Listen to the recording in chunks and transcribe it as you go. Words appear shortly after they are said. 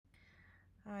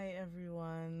Hi,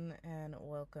 everyone, and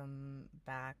welcome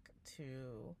back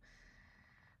to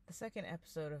the second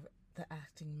episode of the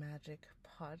Acting Magic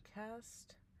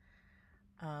podcast.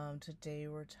 Today,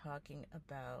 we're talking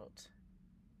about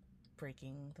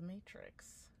breaking the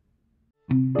matrix.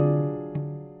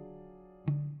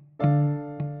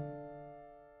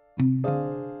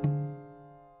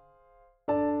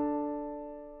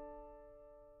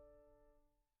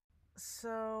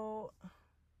 So,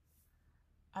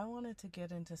 I wanted to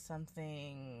get into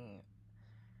something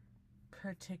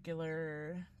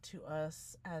particular to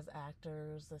us as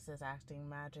actors. This is Acting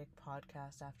Magic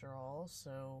podcast after all,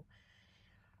 so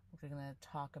we're going to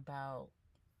talk about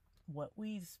what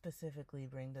we specifically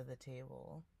bring to the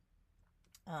table.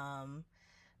 Um,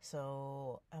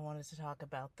 so I wanted to talk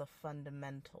about the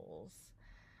fundamentals.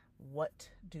 What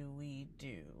do we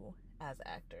do as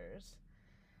actors?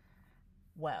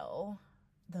 Well,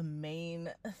 the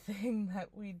main thing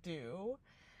that we do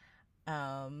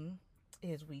um,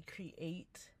 is we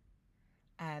create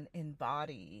and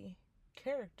embody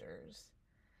characters.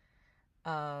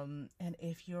 And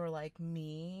if you're like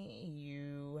me,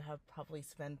 you have probably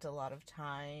spent a lot of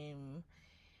time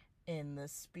in the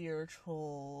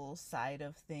spiritual side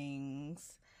of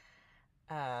things,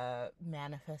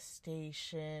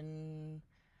 manifestation,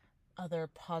 other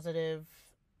positive,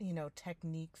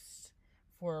 techniques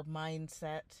for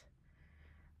mindset,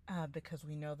 because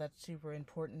we know that's super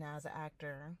important as an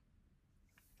actor,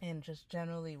 and just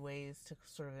generally ways to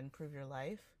sort of improve your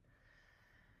life.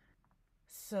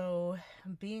 So,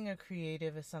 being a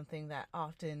creative is something that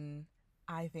often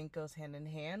I think goes hand in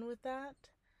hand with that.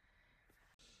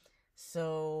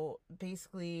 So,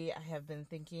 basically, I have been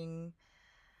thinking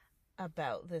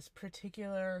about this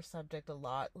particular subject a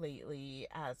lot lately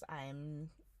as I'm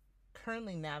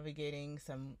currently navigating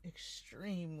some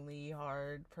extremely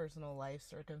hard personal life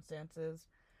circumstances.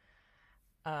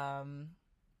 Um,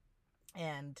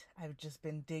 and I've just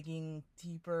been digging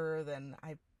deeper than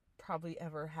I probably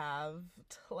ever have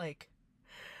to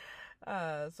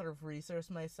sort of resource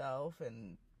myself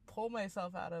and pull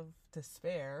myself out of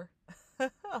despair,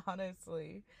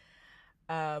 honestly.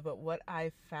 But what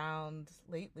I found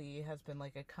lately has been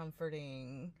like a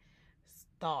comforting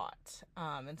thought,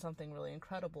 and something really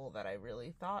incredible that I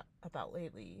really thought about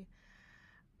lately,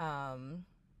 um,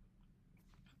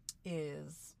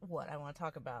 is what I want to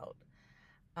talk about.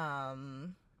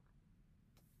 Um,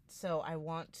 so I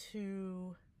want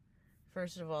to,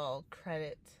 first of all,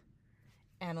 credit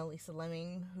Annalisa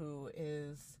Lemming, who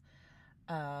is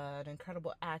an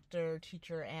incredible actor,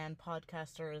 teacher, and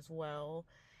podcaster as well.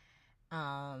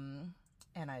 And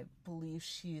I believe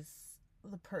she's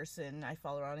the person I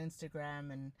follow on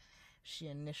Instagram, and she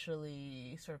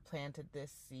initially sort of planted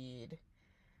this seed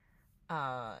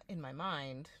in my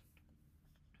mind,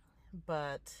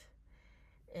 but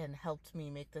and helped me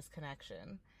make this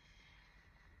connection.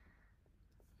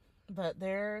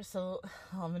 So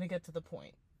I'm gonna get to the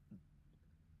point.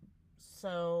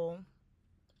 So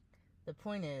the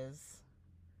point is,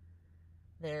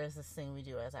 there is this thing we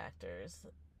do as actors,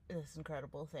 this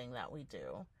incredible thing that we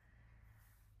do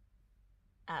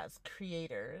as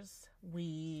creators.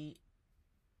 We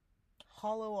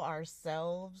hollow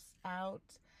ourselves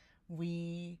out.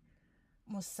 We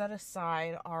must set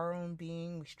aside our own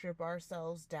being. We strip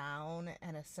ourselves down,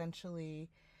 and essentially,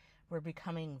 we're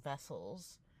becoming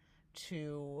vessels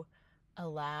to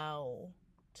allow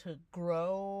to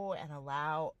grow and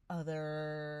allow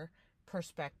other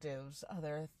perspectives,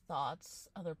 other thoughts,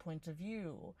 other points of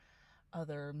view,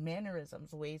 other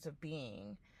mannerisms, ways of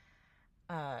being,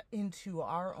 into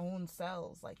our own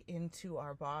selves, like into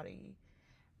our body.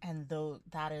 And though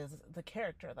that is the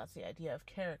character, that's the idea of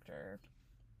character,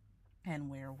 and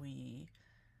where we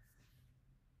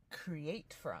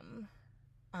create from.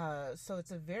 So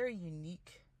it's a very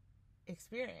unique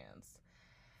experience.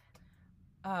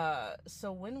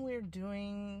 So when we're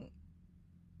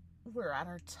at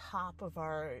our top of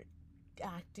our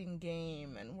acting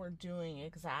game and we're doing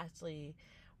exactly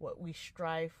what we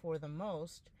strive for the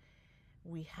most,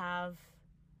 we have,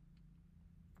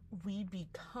 we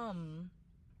become,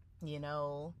 you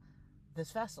know,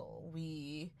 this vessel.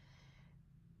 We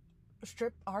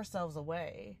strip ourselves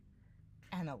away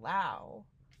and allow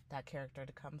that character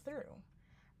to come through.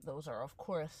 Those are, of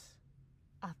course,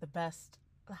 at the best,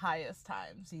 the highest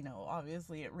times.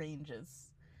 Obviously it ranges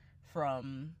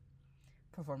from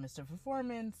performance to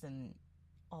performance and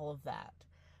all of that.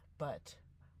 But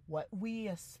what we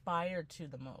aspire to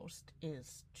the most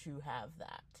is to have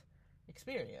that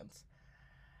experience.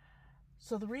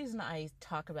 So the reason I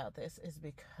talk about this is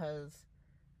because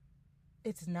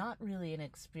it's not really an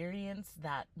experience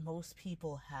that most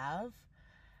people have.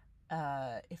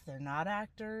 If they're not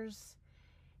actors,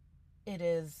 it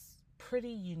is pretty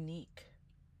unique.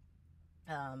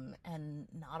 And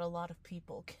not a lot of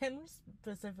people can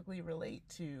specifically relate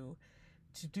to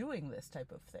doing this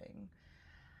type of thing.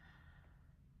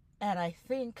 And I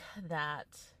think that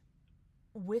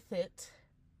with it,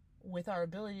 with our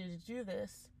ability to do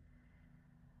this,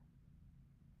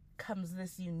 comes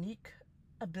this unique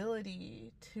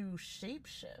ability to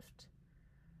shapeshift.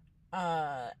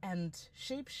 And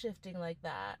shapeshifting like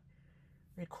that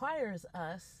requires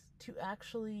us to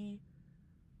actually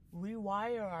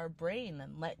rewire our brain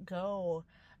and let go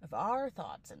of our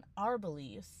thoughts and our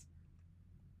beliefs,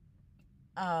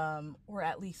 or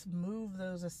at least move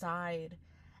those aside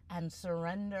and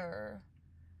surrender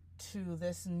to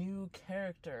this new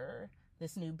character,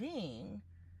 this new being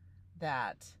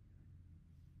that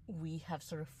we have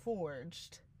sort of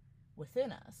forged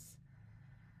within us.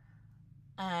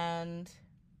 And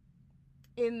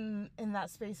in that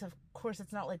space, of course,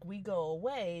 it's not like we go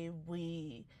away,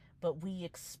 but we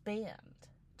expand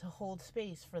to hold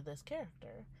space for this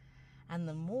character. And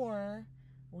the more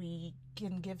we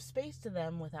can give space to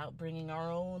them without bringing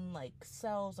our own like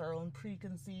selves, our own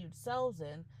preconceived selves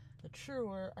in, the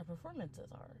truer our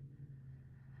performances are.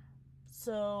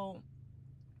 So,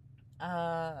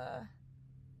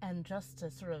 and just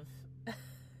to sort of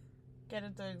get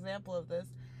into an example of this,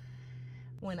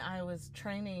 when I was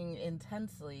training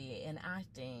intensely in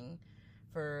acting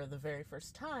for the very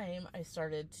first time, I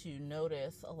started to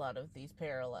notice a lot of these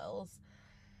parallels.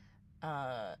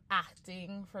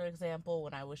 Acting, for example,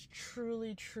 when I was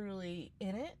truly, truly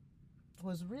in it,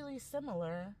 was really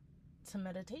similar to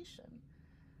meditation,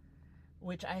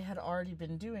 which I had already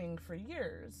been doing for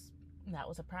years. And that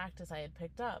was a practice I had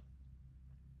picked up.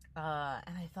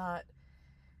 And I thought,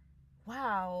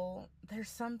 wow, there's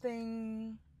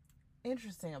something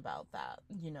interesting about that,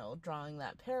 drawing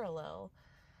that parallel.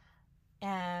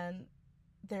 And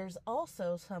there's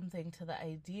also something to the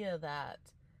idea that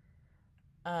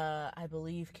I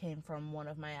believe came from one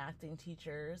of my acting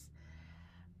teachers.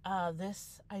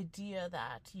 This idea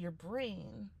that your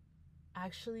brain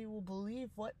actually will believe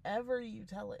whatever you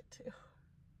tell it to.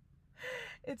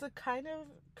 It's a kind of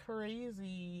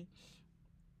crazy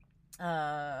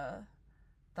thought.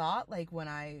 Like when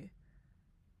I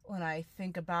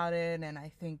think about it, and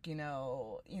I think,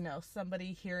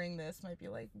 somebody hearing this might be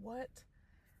like, what?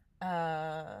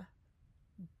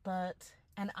 But,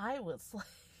 and I was like,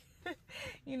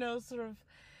 sort of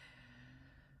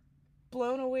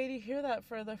blown away to hear that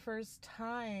for the first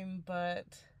time, but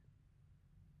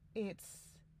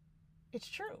it's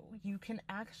true. You can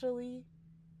actually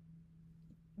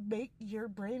make your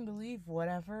brain believe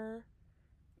whatever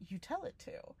you tell it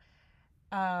to.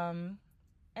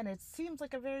 And it seems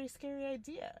like a very scary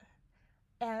idea.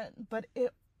 But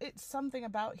it's something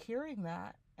about hearing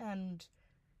that and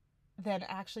then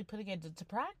actually putting it into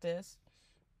practice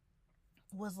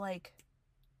was like,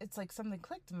 it's like something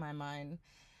clicked in my mind.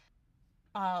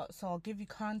 So I'll give you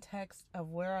context of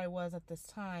where I was at this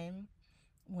time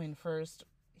when first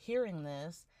hearing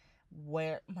this,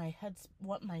 what my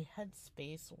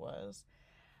headspace was.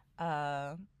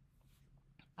 I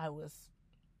was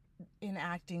in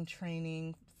acting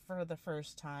training for the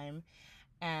first time,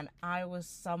 and I was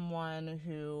someone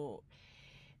who,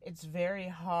 it's very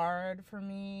hard for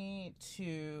me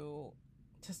to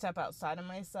step outside of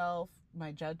myself,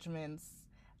 my judgments.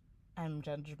 I'm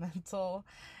judgmental.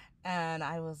 And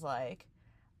I was like,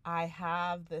 I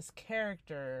have this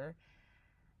character,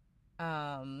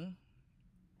 and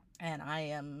I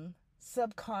am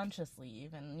subconsciously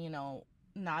even,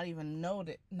 not even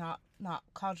not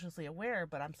consciously aware,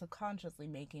 but I'm subconsciously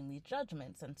making these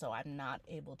judgments, and so I'm not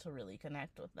able to really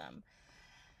connect with them.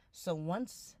 So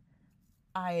once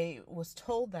I was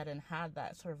told that and had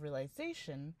that sort of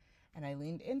realization, and I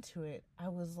leaned into it,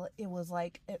 it was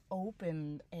like it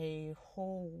opened a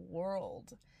whole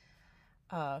world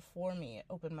for me. It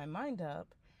opened my mind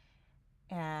up,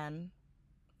 and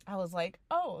I was like,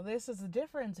 oh, this is the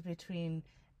difference between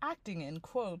acting in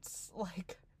quotes,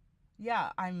 like,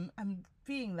 yeah, I'm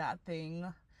being that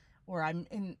thing, or I'm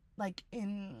in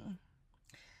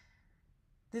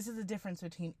this is the difference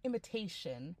between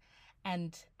imitation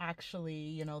and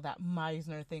actually, that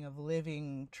Meisner thing of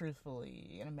living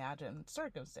truthfully in imagined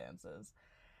circumstances.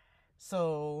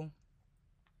 So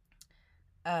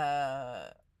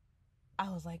I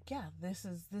was like, yeah, this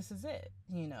is it.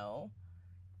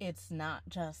 It's not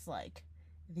just like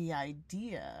the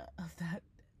idea of that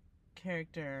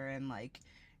character and like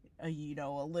a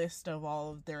list of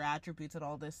all of their attributes and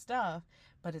all this stuff,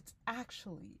 but it's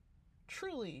actually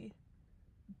truly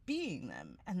being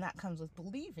them, and that comes with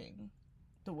believing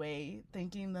the way,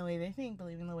 thinking the way they think,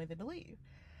 believing the way they believe.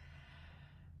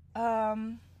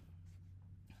 Um,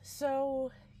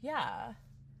 so yeah,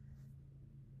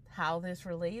 how this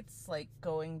relates, like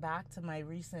going back to my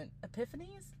recent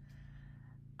epiphanies,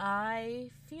 I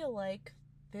feel like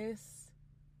this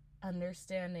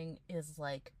understanding is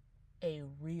like a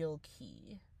real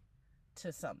key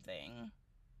to something,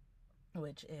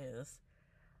 which is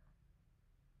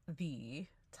the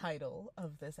title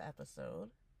of this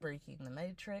episode, Breaking the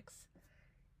Matrix.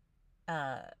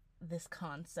 This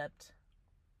concept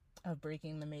of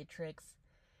breaking the matrix,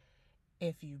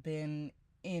 if you've been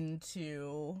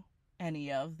into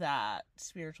any of that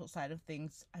spiritual side of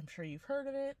things, I'm sure you've heard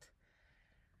of it,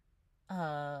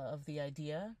 of the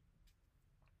idea,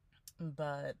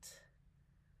 but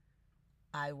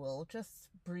I will just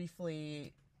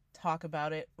briefly talk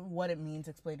about it, what it means,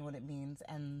 explain what it means,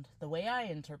 and the way I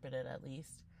interpret it, at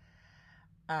least,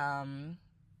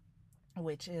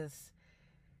 which is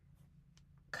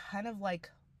kind of like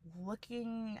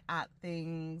looking at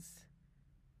things.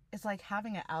 It's like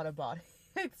having an out of body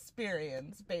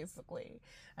experience, basically.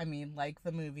 I mean, like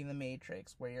the movie The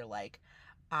Matrix, where you're like,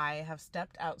 I have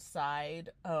stepped outside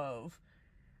of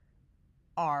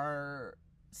our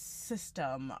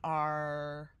system,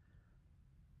 our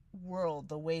world,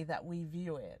 the way that we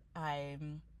view it.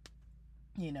 I'm,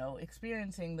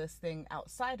 experiencing this thing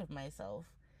outside of myself.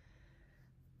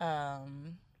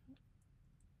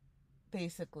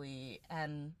 Basically,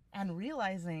 and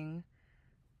realizing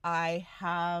I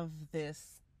have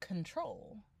this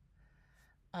control.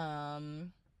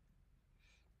 And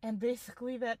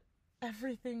basically that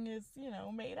everything is,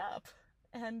 made up,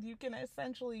 and you can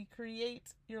essentially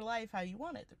create your life how you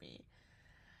want it to be.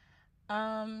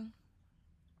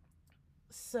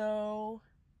 So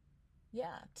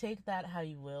yeah, take that how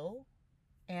you will.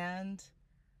 And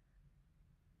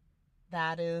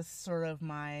that is sort of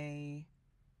my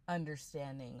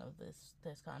understanding of this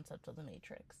concept of the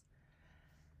Matrix.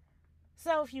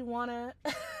 So if you want to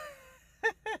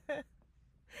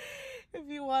if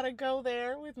you want to go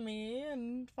there with me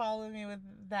and follow me with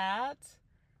that,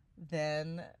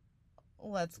 then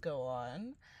let's go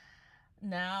on.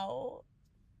 Now,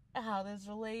 how this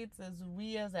relates is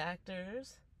we as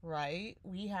actors, right?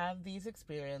 We have these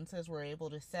experiences. We're able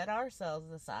to set ourselves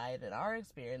aside and our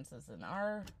experiences and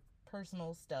our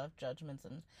personal stuff, judgments,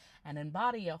 and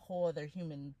embody a whole other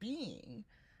human being,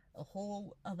 a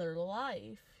whole other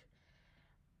life.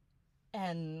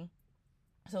 And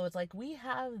so it's like we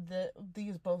have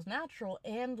these both natural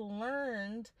and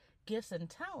learned gifts and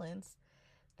talents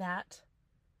that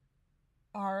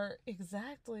are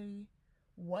exactly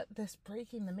what this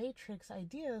breaking the matrix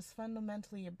idea is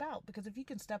fundamentally about. Because if you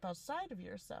can step outside of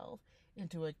yourself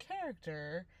into a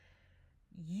character,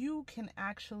 you can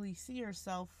actually see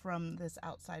yourself from this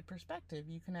outside perspective.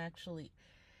 You can actually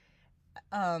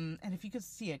and if you could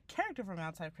see a character from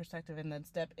outside perspective and then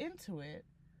step into it,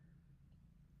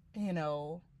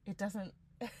 it doesn't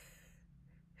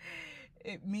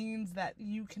it means that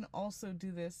you can also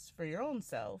do this for your own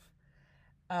self.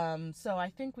 So I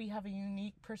think we have a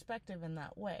unique perspective in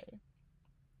that way.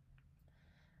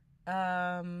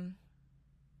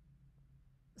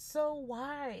 So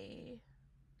why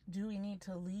do we need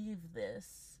to leave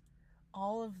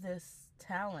all of this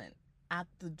talent at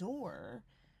the door?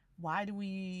 Why do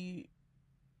we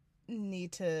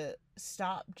need to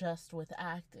stop just with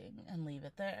acting and leave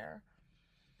it there?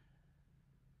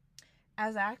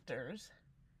 As actors,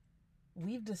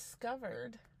 we've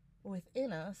discovered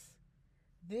within us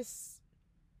this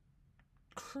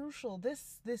crucial,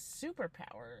 this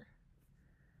superpower,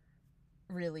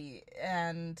 really.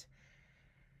 And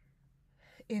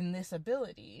in this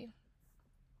ability,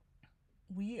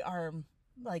 we are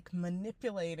like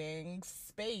manipulating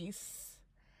space,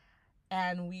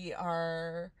 and we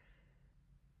are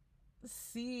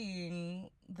seeing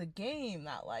the game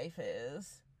that life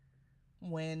is,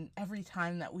 when every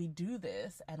time that we do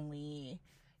this and we,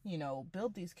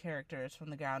 build these characters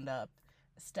from the ground up,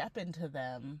 step into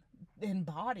them,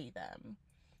 embody them,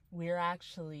 we're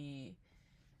actually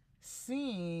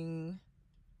seeing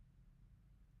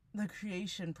the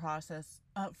creation process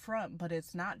up front. But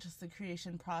it's not just the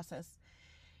creation process.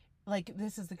 Like,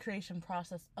 this is the creation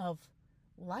process of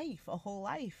life, a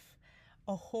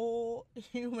whole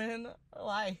human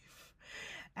life.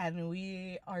 And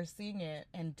we are seeing it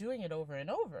and doing it over and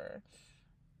over.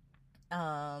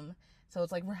 So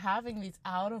it's like we're having these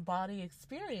out of body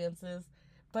experiences,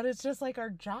 but it's just like our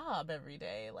job every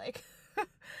day. Like,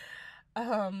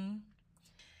 so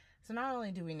not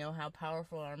only do we know how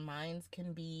powerful our minds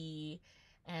can be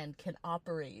and can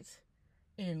operate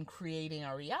in creating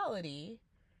our reality,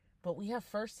 but we have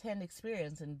firsthand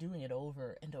experience in doing it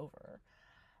over and over.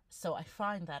 So I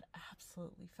find that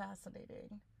absolutely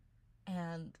fascinating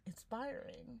and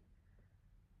inspiring.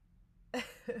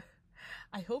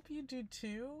 I hope you do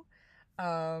too.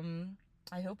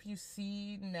 I hope you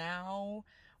see now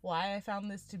why I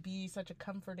found this to be such a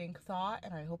comforting thought,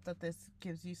 and I hope that this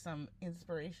gives you some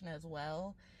inspiration as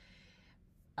well.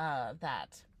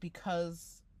 That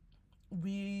because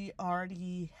we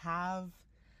already have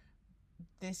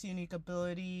this unique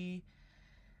ability,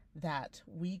 that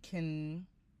we can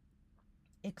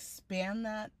expand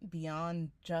that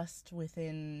beyond just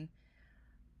within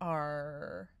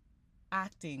our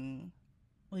acting.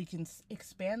 We can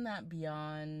expand that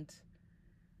beyond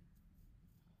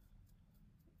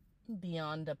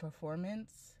a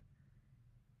performance,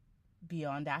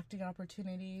 beyond acting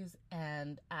opportunities,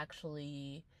 and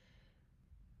actually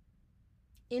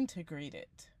integrate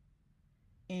it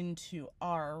into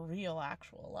our real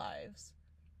actual lives.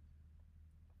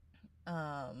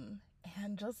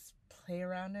 And just play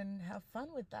around and have fun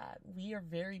with that. We are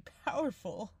very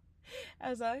powerful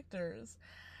as actors.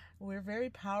 We're very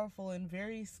powerful and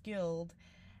very skilled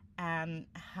and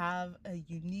have a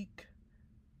unique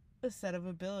set of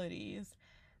abilities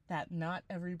that not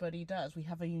everybody does. We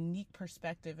have a unique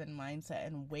perspective and mindset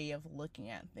and way of looking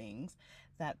at things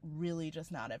that really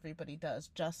just not everybody does,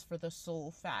 just for the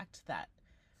sole fact that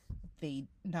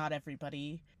not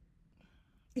everybody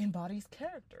embodies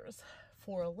characters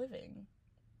for a living.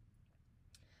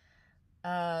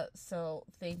 So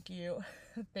thank you.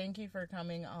 Thank you for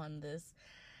coming on this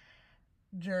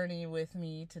journey with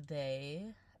me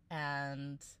today.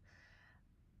 And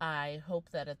I hope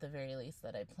that at the very least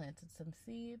that I planted some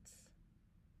seeds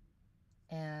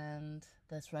and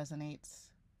this resonates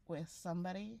with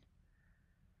somebody.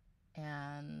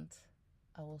 And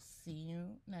I will see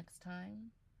you next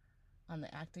time on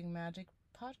the Acting Magic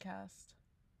podcast.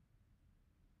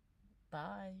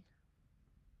 Bye.